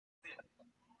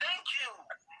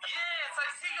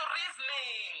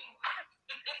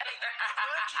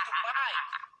to Dubai.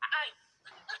 Hey,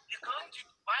 you're going to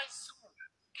Dubai soon.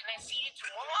 Can I see you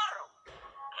tomorrow?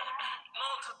 No,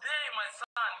 today, my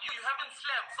son. You haven't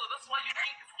slept, so that's why you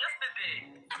think it's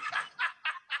yesterday.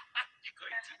 You're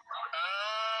going to...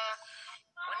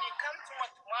 when you come to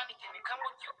Mathematics, can you come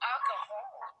with your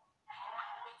alcohol?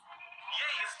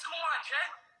 Yeah, it's too much, eh?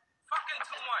 Fucking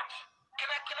too much.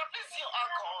 Can I please see your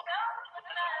alcohol?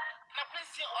 Can I please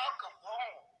see your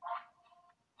alcohol?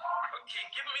 Okay,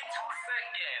 give me 2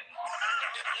 seconds.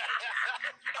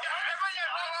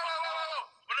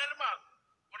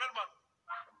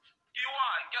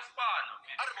 Iwan, Gaspar.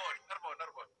 Arbor.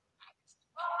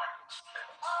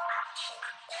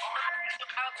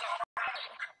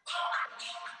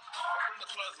 Open the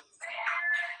closet.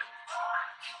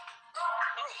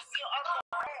 Please your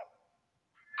alcohol.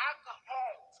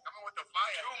 Alcohol. It's coming with the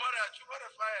fire. Chumara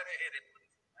fire.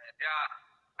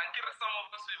 Yeah, and some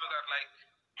of us we've got like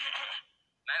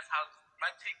nice house.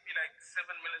 Might take me like 7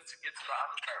 minutes to get to the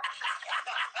other side.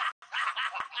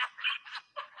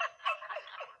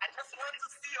 I just want to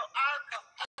see your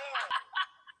alcohol.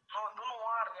 No, don't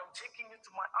worry. I'm taking you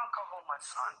to my alcohol, my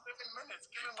son. 7 minutes.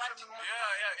 Give him 7 minutes.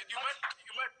 Yeah. You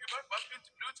might bump into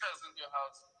looters in your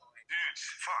house. Dude,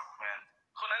 fuck, man.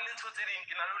 Oh,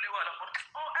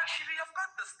 actually, I've got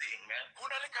this thing, man.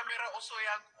 Kuna le camera also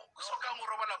yang soka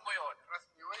ngurobala ko yon. Trust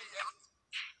me, way yes.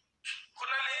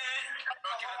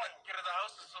 Kira the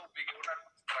house is so big, una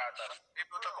strata.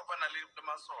 Ipo ta ko pa na le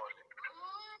masole.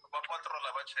 Ba patrol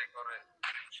ba check already.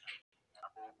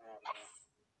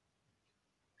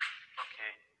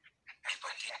 Okay.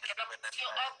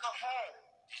 Your alcohol.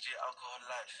 DJ Alcohol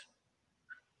Life.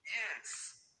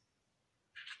 Yes.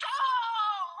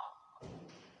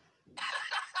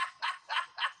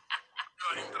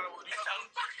 You're in trouble.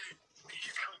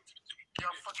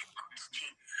 You're fucking good.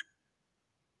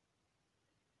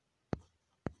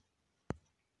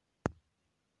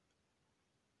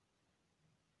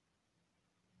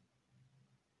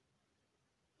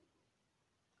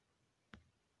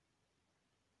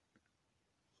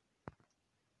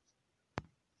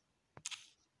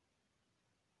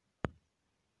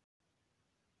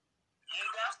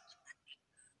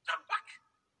 Come back.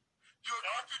 You're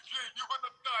going to jail. You're going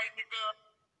to die, nigga.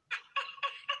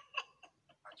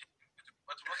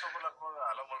 But you must have like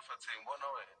I'm all for saying one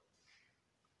away.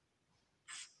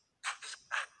 This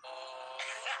guy.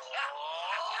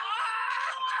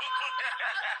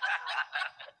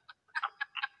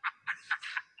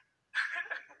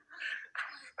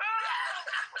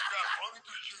 Going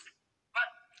to jail. But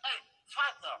hey,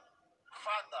 father.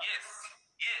 Yes.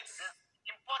 There's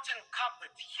important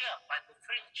carpet here by the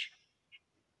fridge.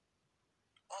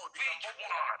 Oh, Which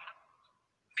one?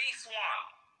 This one.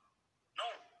 No,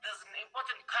 there's an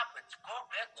important carpet. Go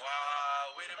back.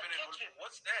 Wow, wait a minute. Kitchen.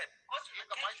 What's that?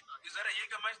 Is that a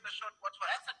Jägermeister shot? What's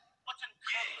that? That's an important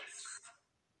carpet.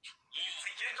 It's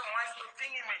a Jägermeister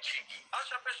thingy, my cheeky. I'll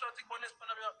shop a shot. Bonus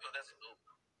Panama. Yo, that's dope.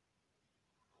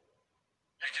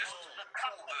 You just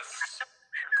pull this.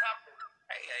 Carpet.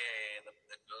 Hey,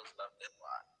 the girls love that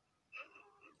one.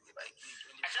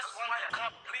 I just want my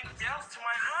cup bring girls to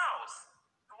my house.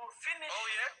 We will finish. Oh,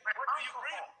 yeah? What do you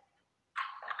bring?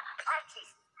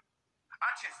 Artist.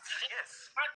 Artist,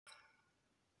 yes.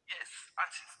 Yes,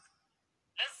 artist.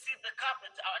 Let's see the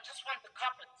carpet. I just want the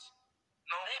carpet.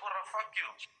 No, Mpura, fuck you.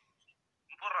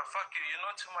 Mpura, fuck you. You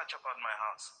know too much about my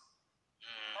house.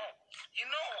 No. You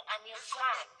know, I'm your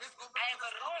son. I have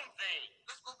a room there.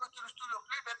 Let's go back to the studio.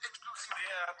 Play that exclusive.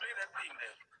 Yeah, play that thing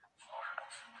there.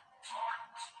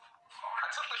 I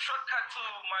took the shortcut to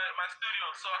my studio,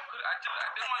 so I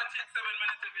didn't want to take 7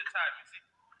 minutes of your time, you see.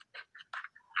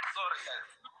 Sorry, guys.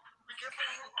 Be careful.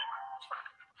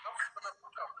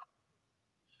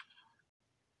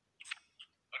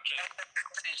 Okay.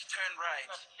 Turn right.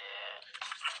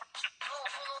 No.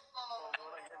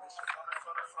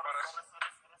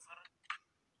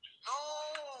 Oh,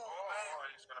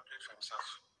 he's gonna pay for himself.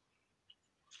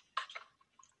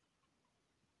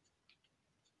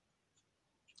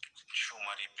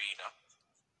 Shumaripina.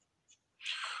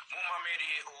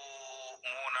 Mumameri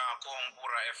muna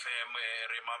Mpura FM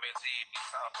remamezi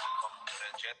bisabu from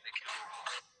JazzQ.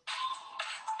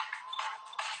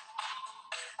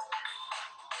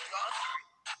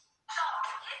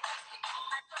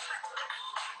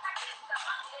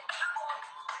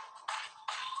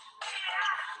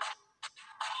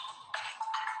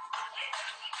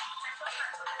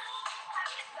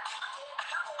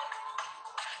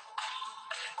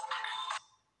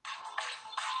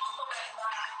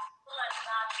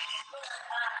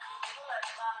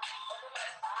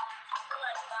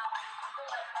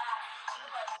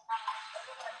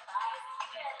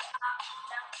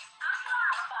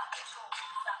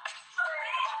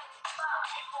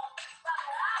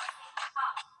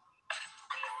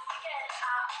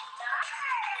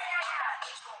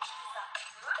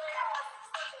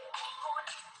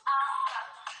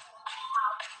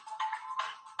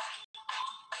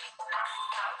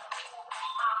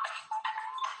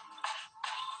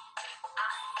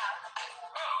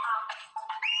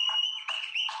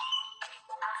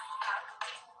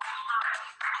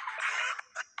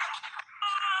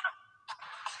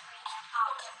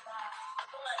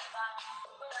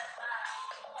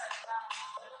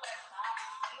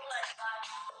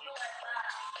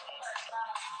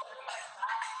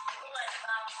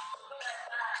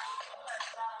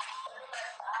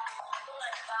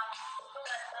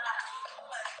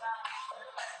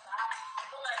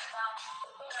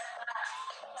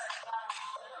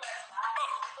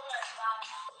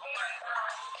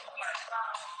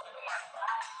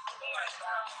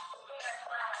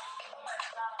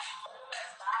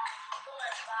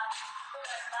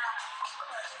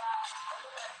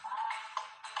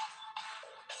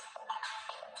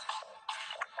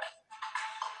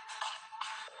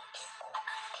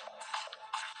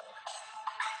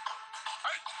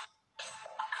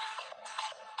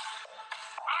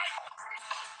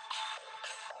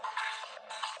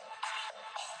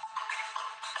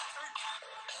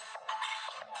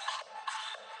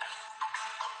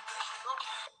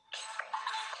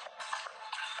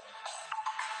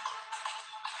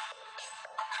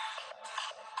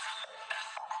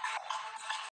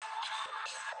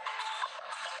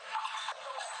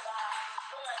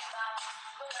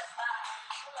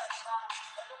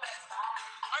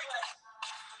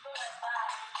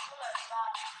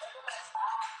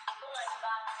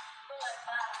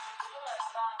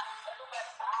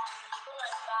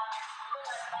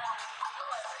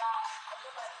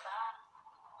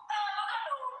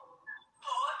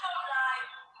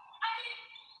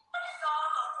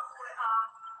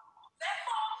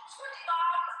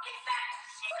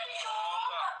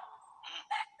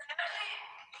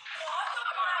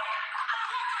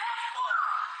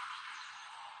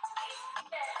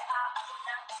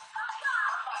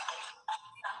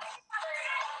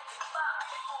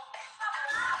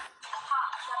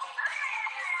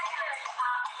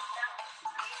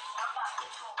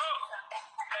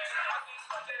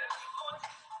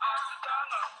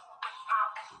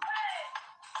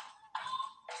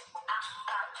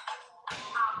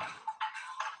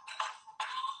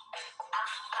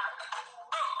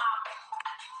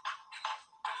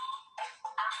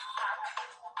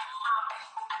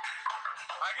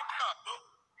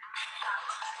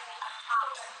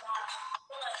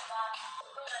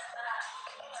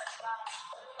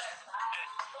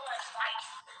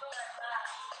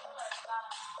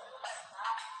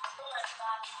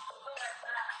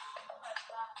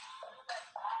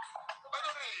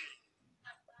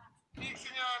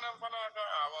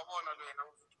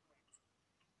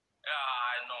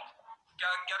 I know.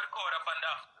 Get record up and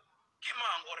down.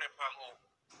 Kimang o repango.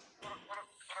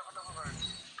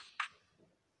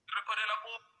 Record la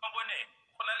ko abone.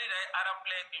 Kuna le dai Arab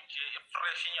play kimche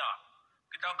fresh nya.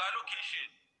 Kita ga location.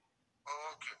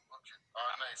 Okay.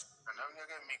 Ah, nice. And I'm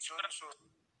gonna make sure.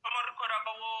 Come record up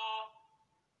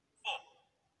Four.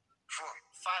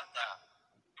 Father.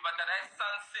 But that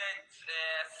sunset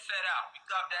setup, we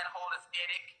got that whole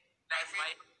aesthetic. That's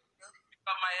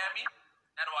Miami.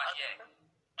 That one, yeah.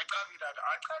 I copy that.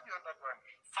 I copy on that one.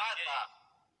 Father.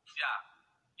 Yeah.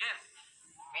 Yes.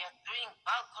 We are doing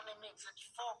balcony mix at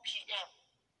 4 p.m.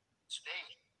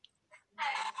 today.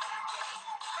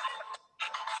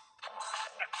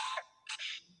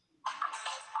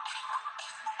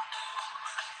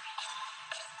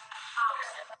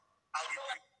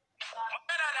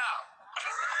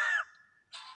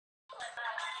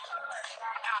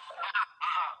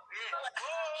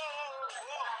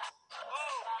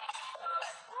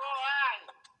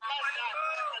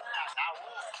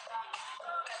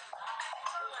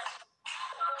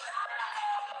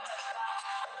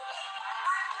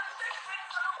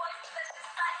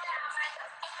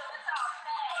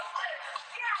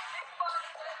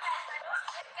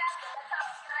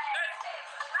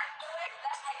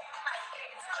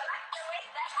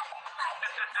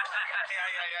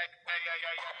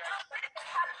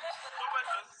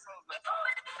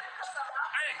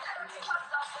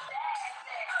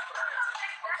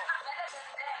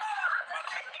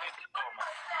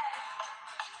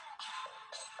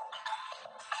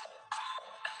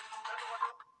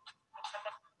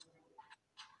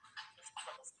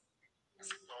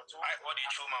 What do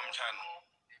you chew, Mom Chan?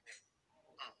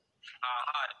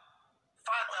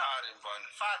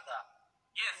 Father.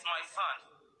 Yes, my son.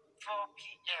 4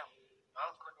 p.m.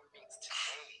 balcony mix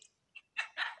today.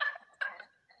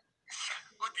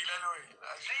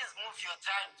 Please move your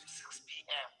time to 6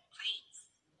 p.m.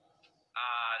 Please.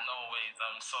 No ways.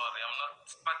 I'm sorry. I'm not.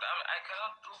 But I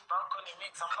cannot do balcony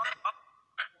mix. I'm not.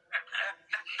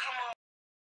 Come on.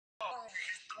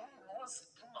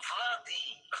 Vladi.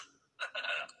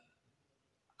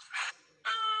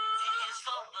 You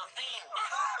solved the thing.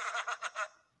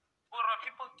 Mpura,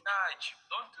 people die.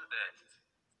 Don't do that.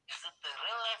 Is it the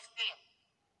real life thing?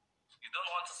 You don't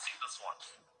want to see this one.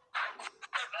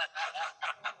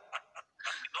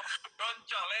 Don't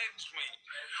challenge me.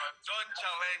 Don't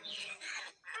challenge me.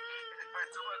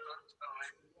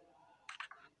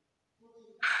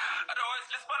 Otherwise,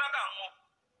 let's put a gun.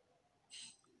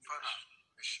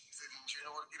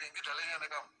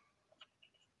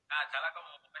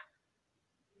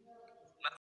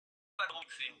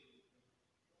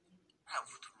 I have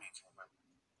to meet him, man.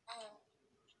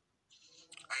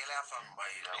 I laugh on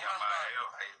by it. That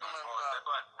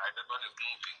one is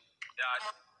moving. Yeah,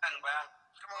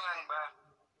 come on,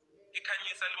 you can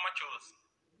use any machos.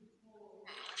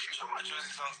 So much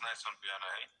music sounds nice on piano,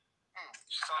 eh?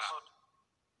 She sounds so.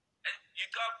 And you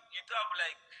got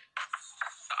like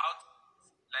out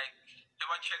like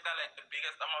ever check out like the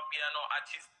biggest piano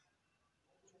artist.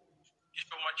 You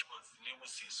show machos, you will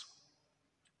see so.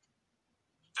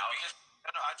 The biggest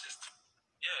piano artist.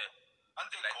 Yeah.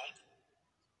 Aren't they like, cool?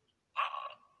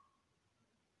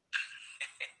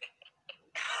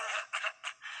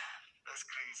 That's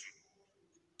crazy.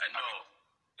 I know.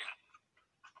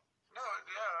 No,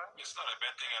 yeah. It's not a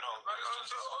bad thing at all. But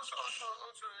also,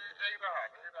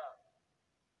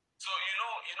 So you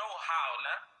know how,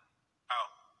 nah? How?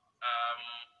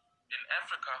 In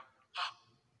Africa.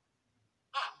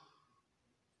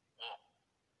 Oh,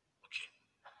 okay.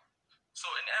 So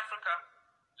in Africa,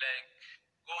 like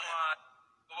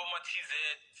Goma TZ,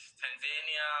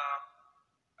 Tanzania,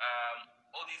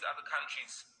 all these other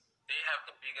countries, they have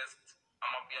the biggest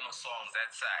Amapiano songs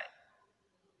that side.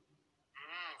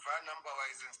 Van number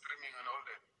wise and streaming and all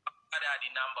that. I had the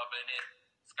number, but it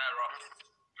skyrocketed.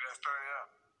 Yeah.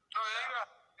 No, yeah.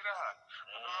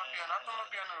 My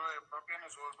piano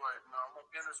is worldwide now. My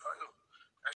piano is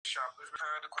as sharp as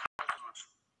the controls.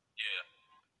 Yeah.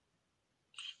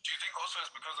 Do you think also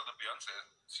it's because of the Beyonce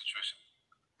situation?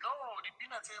 No, the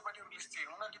peanuts everybody released it.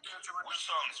 Which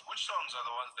songs are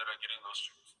the ones that are getting those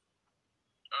streams?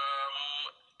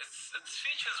 It's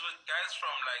features with guys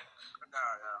from like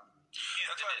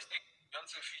That's why I think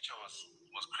Beyonce feature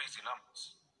was crazy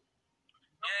numbers.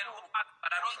 Yeah,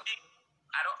 but I don't think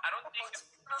it's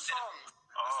piano songs.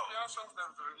 It's piano songs that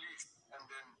were released, and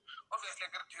then obviously I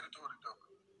got territory dog.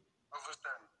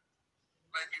 Understand?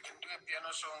 Like you can do a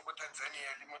piano song for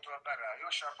Tanzania, Mpura Mpura,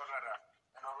 you're sharp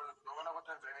and over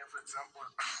Tanzania, for example,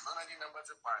 none of the numbers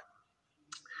are fine.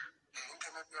 The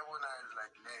internet is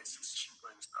like less, it's cheaper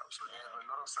and stuff, so they have a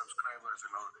lot of subscribers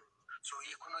and all that. So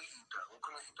you cannot hit that.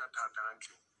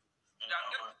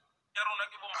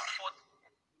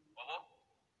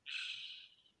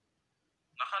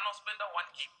 Nakano spend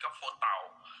 1 gig ka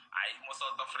 4,000. Ay mo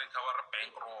South Africa war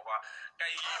bank roba.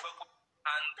 Kay iba ko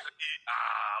country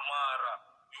mara.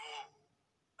 Yo.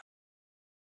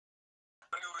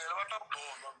 Very good.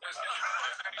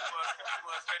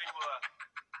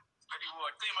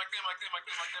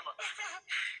 Tema.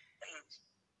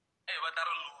 Eh,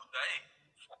 bataro luda eh.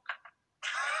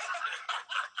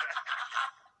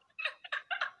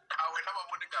 We're not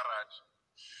about the garage.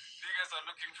 You guys are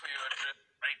looking for your address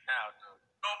right now, dude.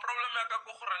 No problem ya ka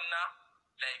ko na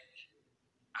like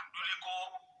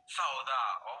Aduliko Sauda.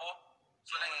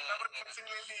 So like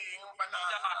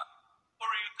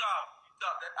or you come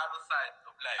that other side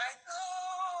of life. I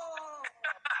know.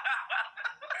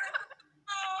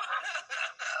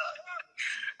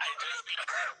 I just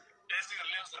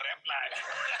lives the rap life.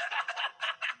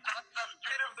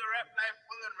 You live the rap life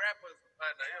more than rappers.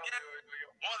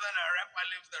 More than a rapper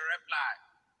lives the rap life.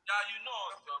 Yeah, you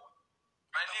know,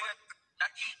 my nigga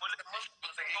ducking bullets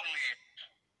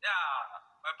Yeah,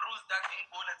 my bro's ducking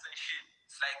bullets and shit.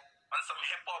 It's like on some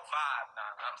hip hop vibe,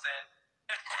 nah, I'm saying.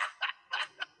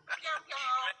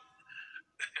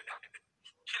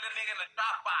 Kill a nigga in the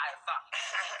drop by or something.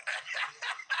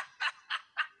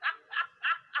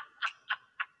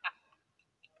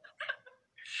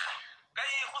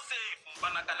 Kaya ko safe,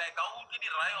 banaka like I would the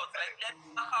riots like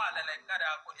like that.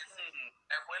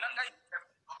 Like when I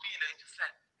be like just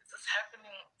like is this happening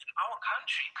in our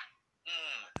country?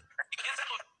 It gets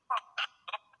to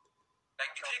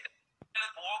like you take a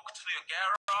minute walk to your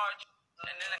garage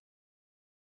and then like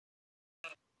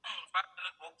 5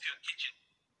 minute walk to your kitchen.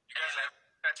 You guys like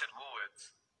that's at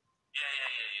Woolworths.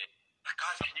 Yeah. Like,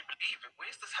 guys, can you believe it? Where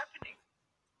is this happening?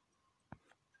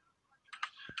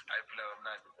 I play I'm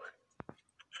not boy.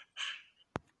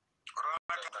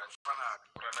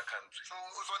 Run a country. So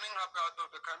who's running up out of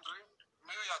the country?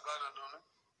 Maybe you're gonna do it.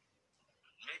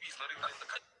 Maybe he's not even in the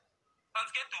country.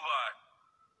 Let's get Dubai.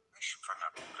 Let's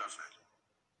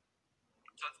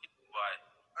get Dubai.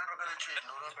 I'm not gonna change.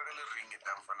 No, I'm not gonna ring it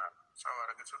down for now. So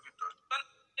I get something done.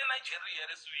 In Nigeria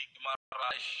this week,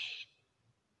 Marash.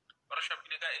 Marash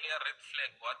Apiliga Elia red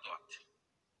flag, what?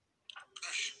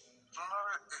 Ish. No,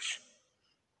 not ish.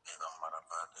 I don't matter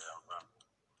about them.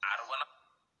 I don't wanna.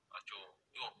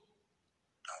 Yo.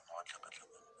 I'm not looking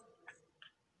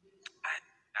at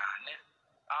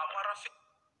Marafi.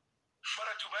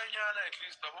 Mara Dubai, at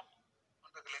least, double.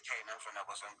 I'm not gonna China for now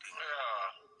or something.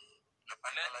 Yeah. The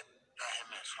panel, the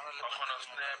MS. I'm gonna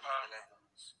snap her.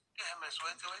 MS,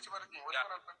 wait, what are you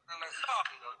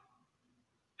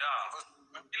Yeah.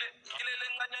 Kile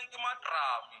lenganyang ke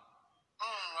matrami.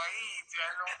 Right,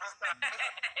 I don't understand.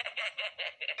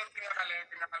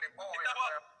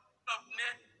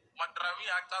 Matrami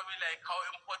actually like how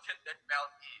important that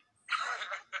belt is.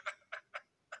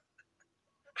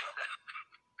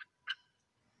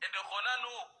 And the Hona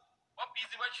no, what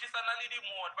busy what she's an already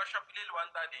more, but shopili one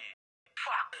day.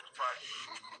 Fuck. Fun.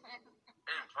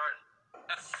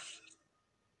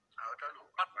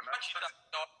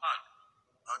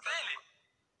 Really?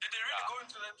 Did they really go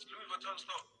into that Louis Vuitton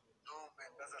store? No,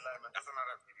 man, that's a lie, man. That's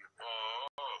another video. Oh,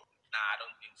 nah, I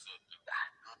don't think so.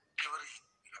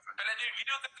 But I did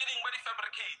videos of getting ready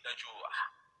fabricate that you Never.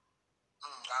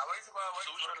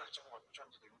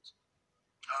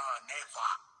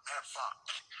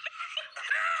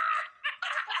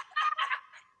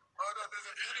 Oh, no, there's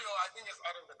a video, I think it's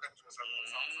out of the country or something.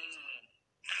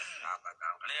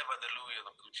 Never the Louis or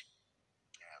the Gucci.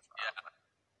 Yeah.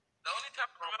 The only time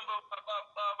I remember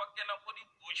about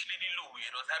Gucci Louis,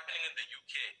 it was happening in the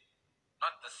UK,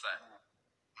 not the side.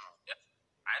 Yeah.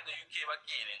 And the UK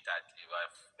again in that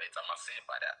it's a massive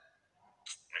by that.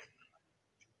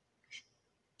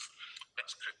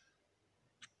 That's great.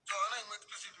 So I'm not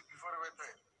specific before I went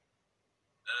there.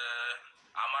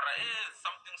 Amara is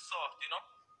something soft, you know?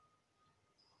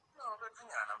 No, but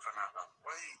I'm for now.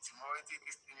 Wait, more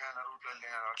this thing and a root and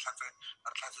a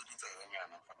class of the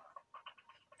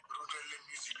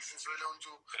music is well on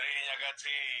to Renya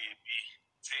Gatebi.